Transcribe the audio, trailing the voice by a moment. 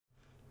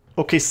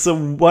Okay, so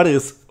what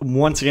is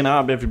once again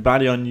up,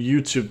 everybody on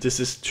YouTube? This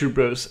is Two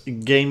Bros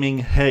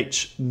Gaming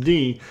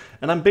HD,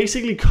 and I'm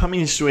basically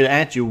coming straight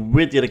at you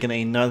with yet again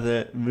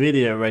another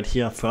video right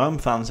here from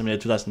Farm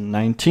Simulator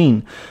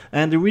 2019.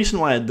 And the reason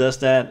why it does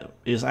that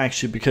is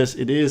actually because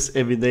it is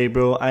every day,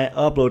 bro. I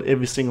upload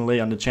every single day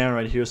on the channel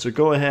right here, so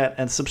go ahead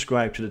and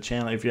subscribe to the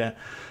channel if you're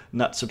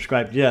not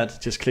subscribed yet.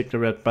 Just click the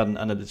red button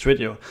under this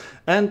video.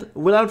 And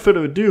without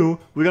further ado,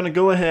 we're gonna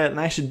go ahead and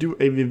actually do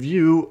a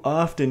review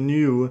of the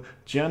new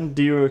John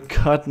Deere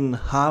Cotton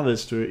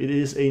Harvester. It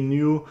is a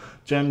new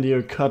John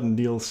Deere Cotton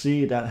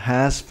DLC that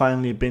has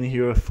finally been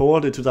here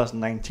for the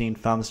 2019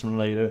 Farm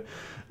Simulator,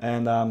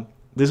 and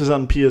this is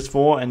on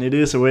PS4, and it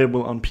is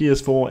available on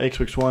PS4,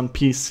 Xbox One,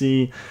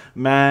 PC,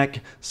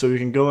 Mac, so you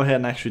can go ahead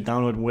and actually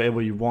download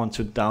wherever you want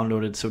to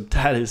download it. So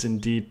that is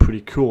indeed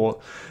pretty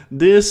cool.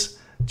 This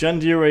John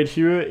Deere right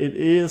here, it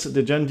is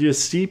the John Deere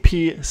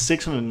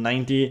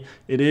CP690.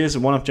 It is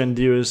one of John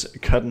Deere's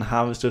cotton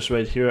harvesters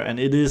right here, and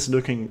it is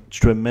looking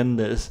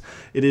tremendous.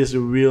 It is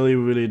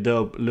really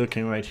dope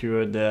looking right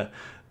here, the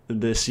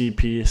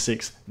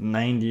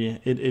CP690.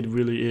 It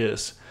really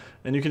is.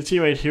 And you can see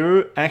right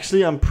here,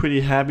 actually I'm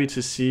pretty happy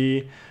to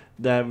see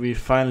that we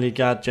finally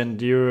got John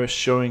Deere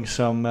showing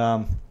some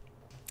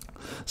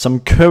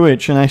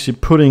courage and actually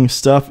putting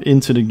stuff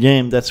into the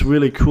game. That's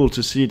really cool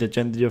to see that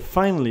John Deere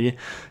finally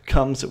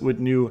comes with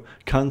new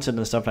content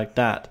and stuff like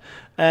that.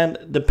 And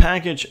the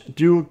package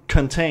do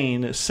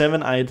contain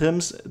 7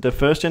 items. The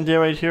first John Deere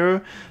right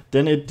here,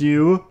 then it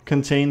do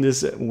contain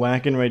this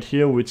wagon right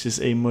here, which is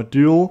a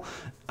module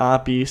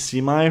RB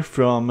semi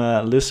from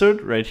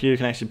Lizard. Right here you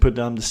can actually put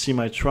down the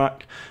semi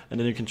truck, and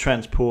then you can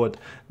transport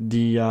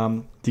the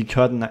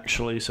cotton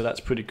actually, so that's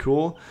pretty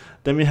cool.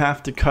 Then we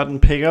have the cotton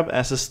pickup,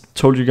 as I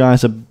told you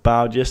guys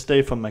about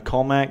yesterday from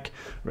McCormack.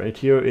 Right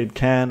here it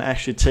can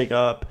actually take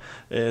up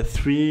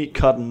 3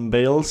 cotton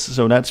bales,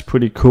 so that's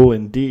pretty cool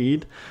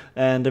indeed.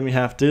 And then we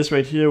have this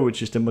right here,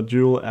 which is the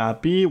module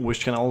RB,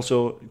 which can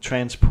also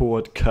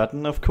transport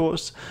cotton, of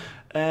course.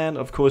 And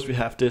of course we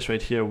have this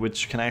right here,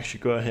 which can actually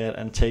go ahead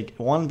and take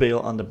 1 bale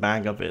on the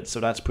back of it. So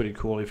that's pretty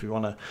cool if you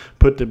want to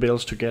put the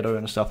bales together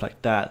and stuff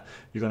like that.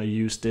 You're going to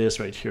use this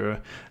right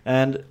here.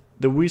 And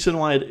the reason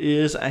why it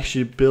is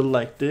actually built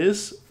like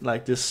this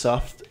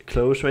soft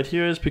close right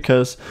here, is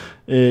because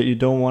you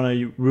don't want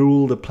to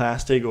ruin the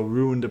plastic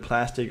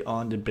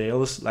on the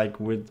bales, like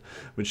with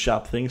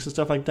sharp things and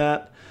stuff like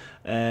that.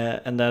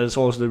 And that is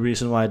also the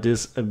reason why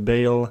this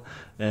bale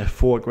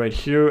fork right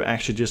here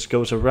actually just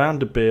goes around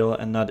the bale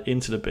and not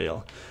into the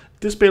bale.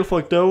 This bale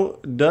fork though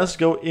does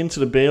go into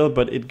the bale,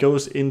 but it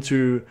goes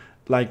into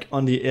like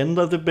on the end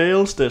of the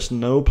bales. There's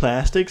no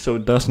plastic, so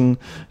it doesn't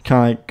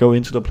kind of go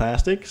into the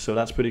plastic, so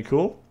that's pretty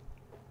cool.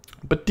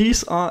 But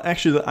these are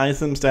actually the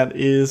items that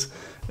is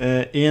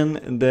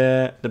in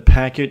the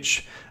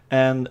package,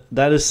 and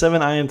that is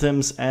 7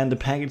 items, and the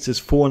package is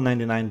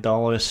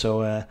 $4.99.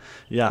 So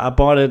yeah, I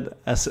bought it.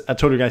 As I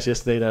told you guys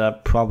yesterday that I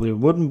probably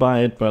wouldn't buy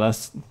it, but I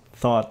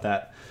thought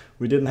that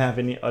we didn't have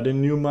any other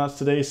new mods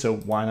today, so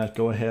why not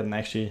go ahead and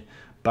actually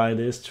buy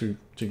this to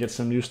get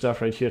some new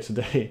stuff right here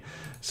today.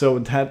 So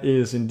that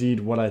is indeed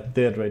what I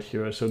did right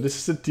here. So this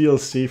is a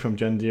DLC from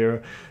John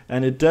Deere,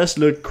 and it does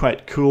look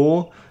quite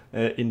cool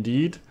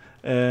indeed.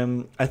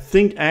 I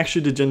think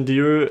actually the John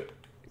Deere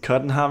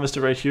cotton harvester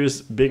right here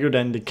is bigger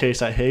than the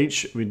Case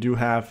IH we do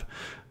have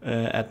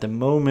at the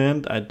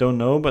moment. I don't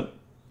know, but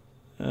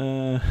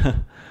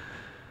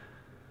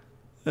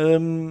okay,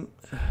 I'm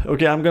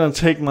gonna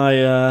take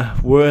my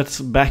words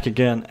back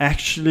again.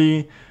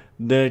 Actually,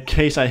 the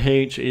Case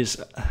IH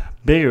is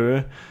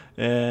bigger.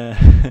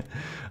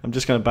 I'm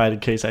just gonna buy the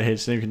Case IH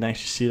so you can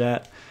actually see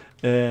that.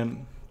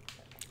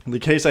 The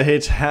Case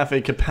IH have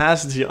a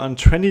capacity on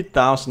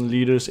 20,000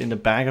 liters in the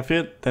back of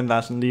it,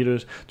 10,000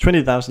 liters,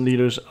 20,000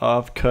 liters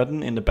of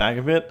cotton in the back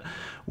of it,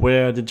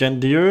 where the John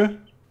Deere,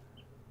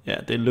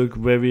 yeah, they look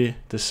very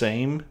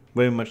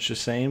much the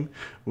same,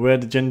 where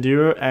the John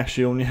Deere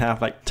actually only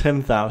have like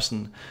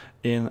 10,000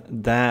 in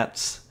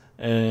that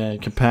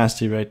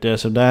capacity right there.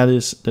 So that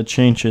is the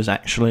changes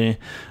actually.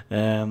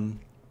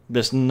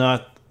 There's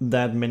not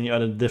that many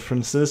other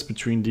differences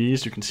between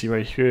these. You can see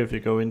right here if you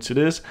go into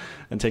this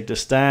and take the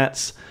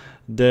stats,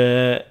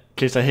 the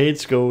Case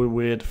IH go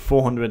with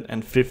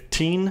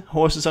 415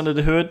 horses under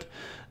the hood,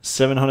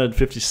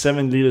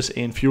 757 liters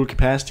in fuel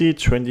capacity,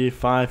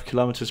 25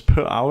 kilometers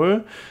per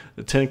hour,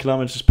 10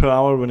 kilometers per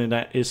hour when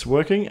it is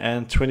working,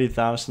 and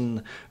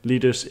 20,000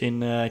 liters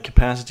in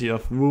capacity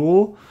of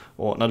wool,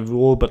 or not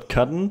wool but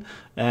cotton,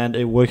 and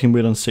a working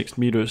width on 6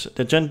 meters.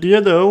 The John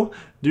Deere though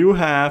do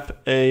have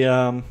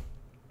a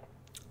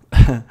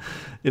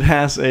it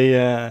has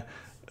a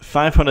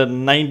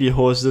 590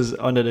 horses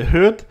under the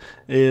hood.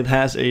 It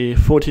has a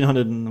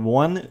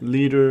 1401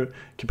 liter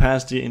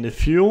capacity in the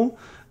fuel,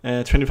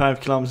 25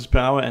 kilometers per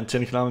hour and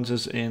 10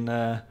 kilometers in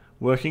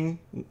working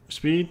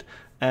speed,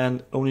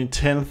 and only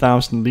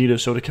 10,000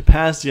 liters. So the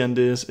capacity on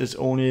this is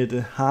only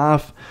the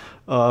half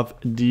of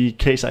the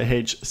Case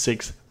IH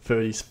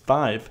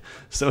 635.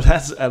 So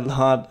that's a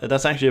lot.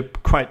 That's actually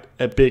quite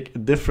a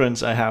big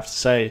difference, I have to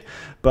say.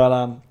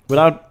 But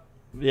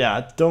yeah,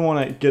 I don't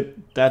want to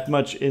get that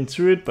much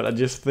into it, but I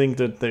just think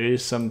that there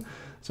is some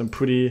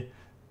pretty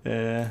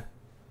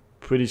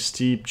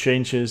steep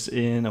changes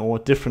in, or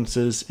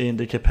differences in,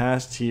 the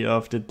capacity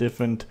of the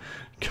different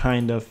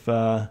kind of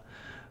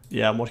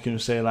what can you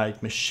say,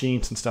 like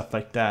machines and stuff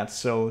like that.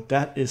 So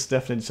that is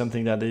definitely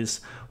something that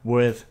is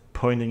worth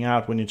pointing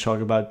out when you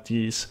talk about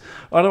these.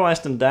 Otherwise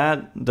than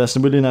that, there's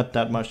really not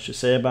that much to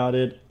say about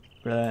it.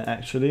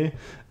 Actually,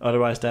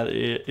 otherwise that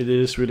it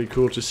is really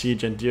cool to see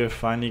DEERE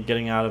finally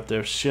getting out of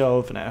their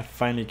shelf and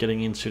finally getting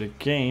into the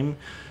game.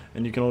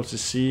 And you can also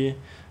see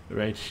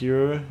right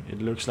here,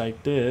 it looks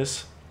like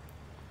this.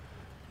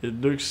 It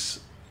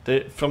looks,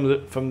 from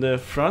the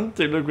front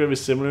they look very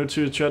similar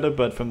to each other,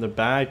 but from the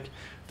back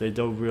they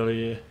don't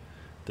really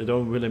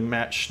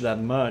match that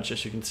much.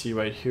 As you can see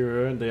right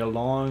here, they are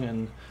long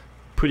and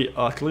pretty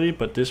ugly,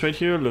 but this right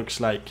here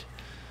looks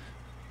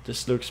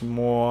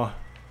more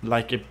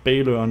like a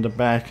baler on the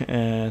back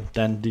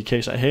than the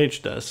Case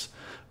IH does.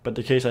 But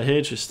the Case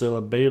IH is still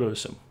a baler,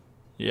 so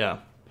yeah.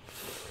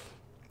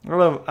 I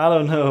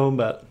don't know,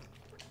 but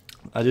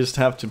I just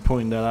have to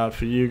point that out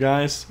for you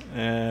guys,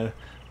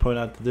 point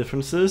out the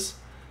differences.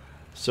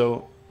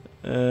 So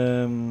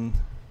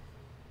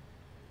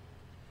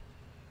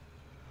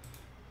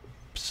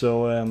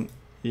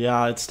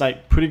yeah, it's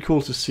like pretty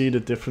cool to see the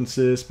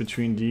differences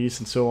between these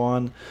and so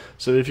on.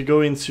 So if you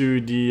go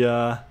into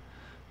the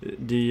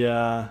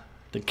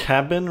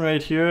cabin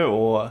right here,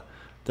 or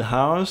the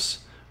house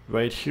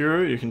right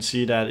here, you can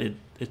see that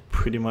it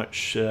pretty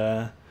much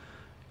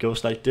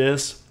goes like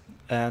this.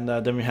 And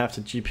then we have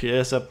the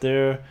GPS up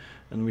there,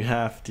 and we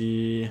have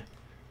the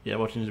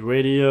watching the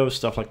radio,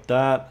 stuff like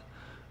that,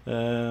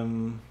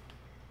 and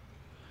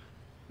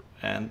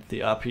the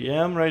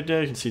RPM right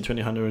there. You can see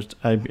 2000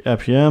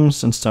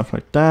 RPMs and stuff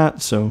like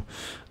that, so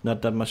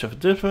not that much of a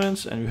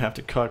difference. And we have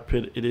the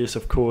cockpit. It is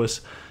of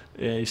course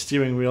a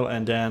steering wheel,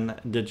 and then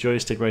the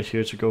joystick right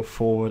here to go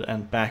forward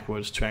and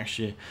backwards to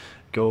actually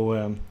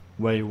go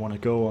where you want to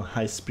go, or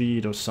high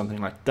speed or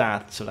something like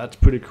that. So that's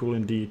pretty cool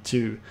indeed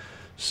too.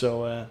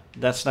 So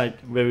that's like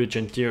very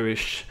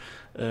DEERE-ish,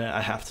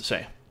 I have to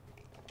say.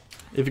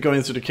 If you go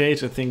into the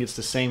case, I think it's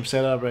the same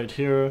setup right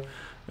here,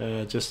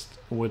 just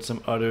with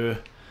some other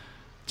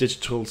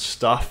digital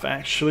stuff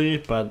actually,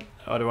 but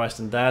otherwise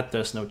than that,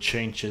 there's no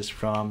changes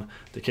from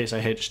the Case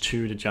IH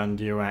to the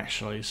DEERE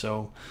actually.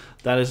 So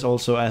that is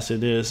also as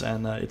it is,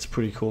 and it's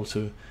pretty cool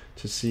to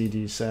see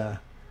these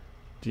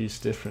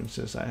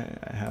differences,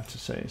 I have to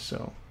say.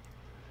 So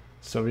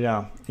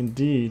yeah,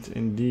 indeed,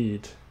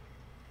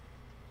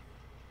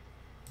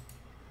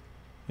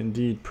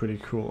 pretty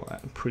cool,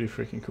 pretty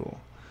freaking cool.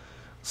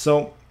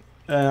 So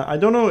I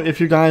don't know if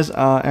you guys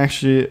are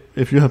actually,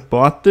 if you have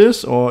bought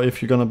this or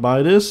if you're gonna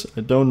buy this,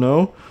 I don't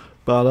know,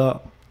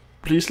 but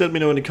please let me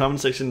know in the comment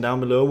section down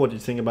below what you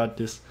think about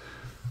this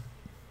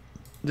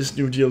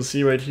new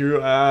DLC right here.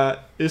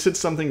 Is it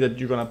something that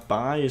you're gonna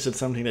buy? Is it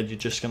something that you're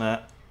just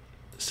gonna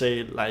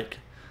say like,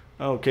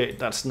 okay,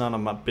 that's none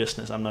of my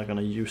business, I'm not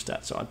gonna use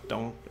that, so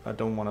I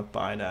don't want to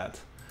buy that?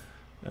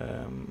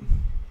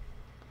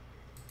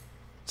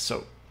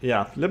 So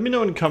yeah, let me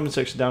know in the comment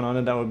section down on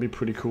it. That would be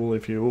pretty cool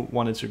if you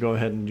wanted to go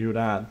ahead and do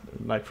that,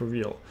 like for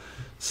real.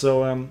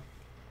 So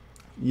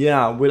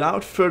yeah,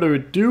 without further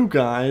ado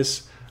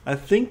guys, I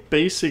think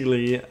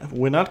basically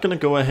we're not gonna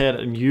go ahead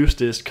and use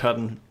this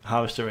cotton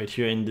harvester right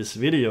here in this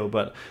video,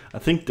 but I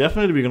think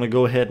definitely we're gonna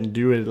go ahead and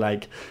do it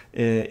like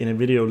in a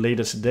video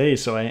later today.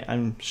 So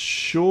I'm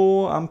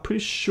pretty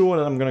sure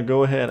that I'm gonna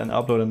go ahead and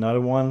upload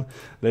another one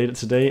later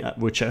today,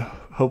 which I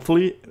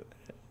hopefully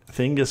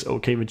think is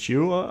okay with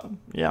you.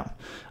 Yeah,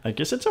 I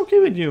guess it's okay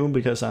with you,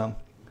 because I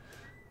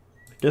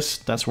guess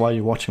that's why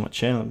you're watching my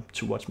channel,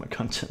 to watch my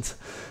content.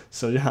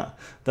 So yeah,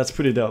 that's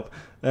pretty dope.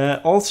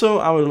 Also,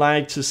 I would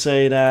like to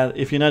say that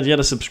if you're not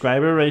yet a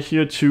subscriber right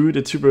here to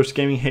the Two Bros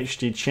Gaming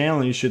HD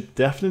channel, you should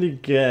definitely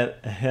get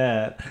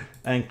ahead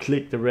and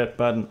click the red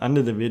button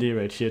under the video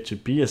right here to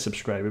be a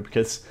subscriber,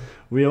 because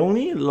we're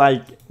only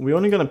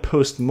gonna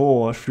post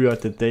more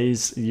throughout the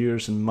days,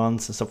 years and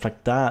months and stuff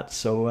like that.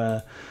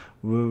 So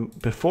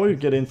before you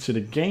get into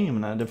the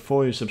game and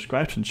before you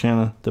subscribe to the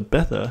channel, the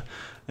better,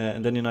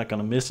 and then you're not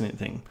gonna miss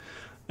anything.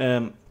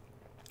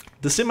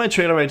 The semi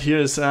trailer right here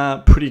is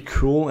pretty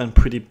cool and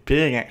pretty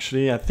big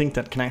actually. I think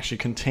that can actually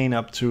contain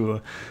up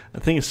to, I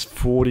think it's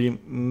 40,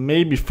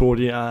 maybe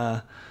 40,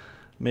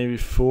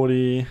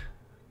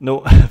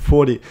 no,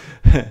 40.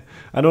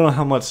 I don't know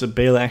how much a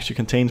bale actually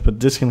contains, but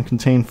this can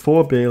contain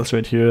 4 bales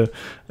right here.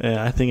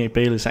 I think a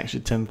bale is actually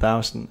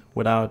 10,000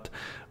 without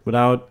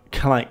kind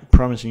of like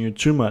promising you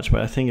too much,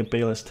 but I think a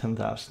bale is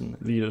 10,000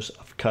 liters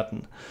of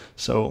cotton.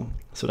 So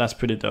that's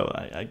pretty dope,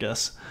 I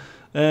guess.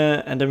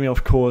 And then we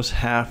of course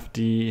have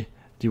the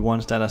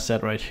ones that are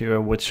set right here,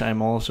 which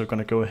I'm also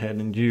gonna go ahead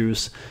and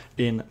use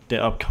in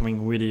the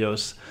upcoming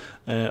videos,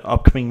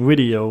 upcoming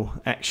video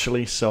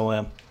actually.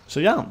 So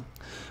yeah,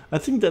 I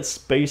think that's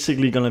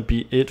basically gonna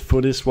be it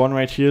for this one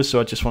right here. So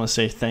I just want to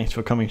say thanks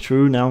for coming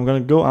through. Now I'm gonna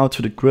go out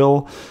to the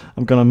grill.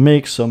 I'm gonna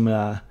make some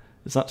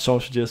it's not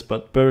sausages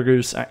but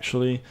burgers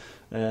actually,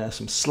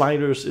 some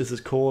sliders, is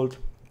it called.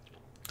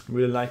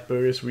 Really like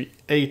burgers. We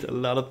ate a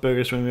lot of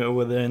burgers when we were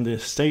over there in the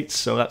States,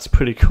 so that's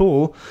pretty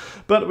cool.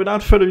 But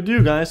without further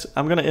ado, guys,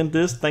 I'm gonna end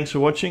this. Thanks for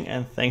watching,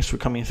 and thanks for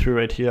coming through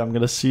right here. I'm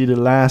gonna see the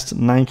last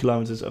 9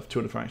 kilometers of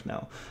Tour de France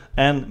now,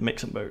 and make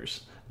some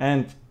burgers,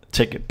 and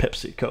take a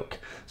Pepsi Coke.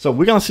 So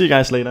we're gonna see you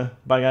guys later.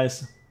 Bye,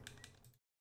 guys.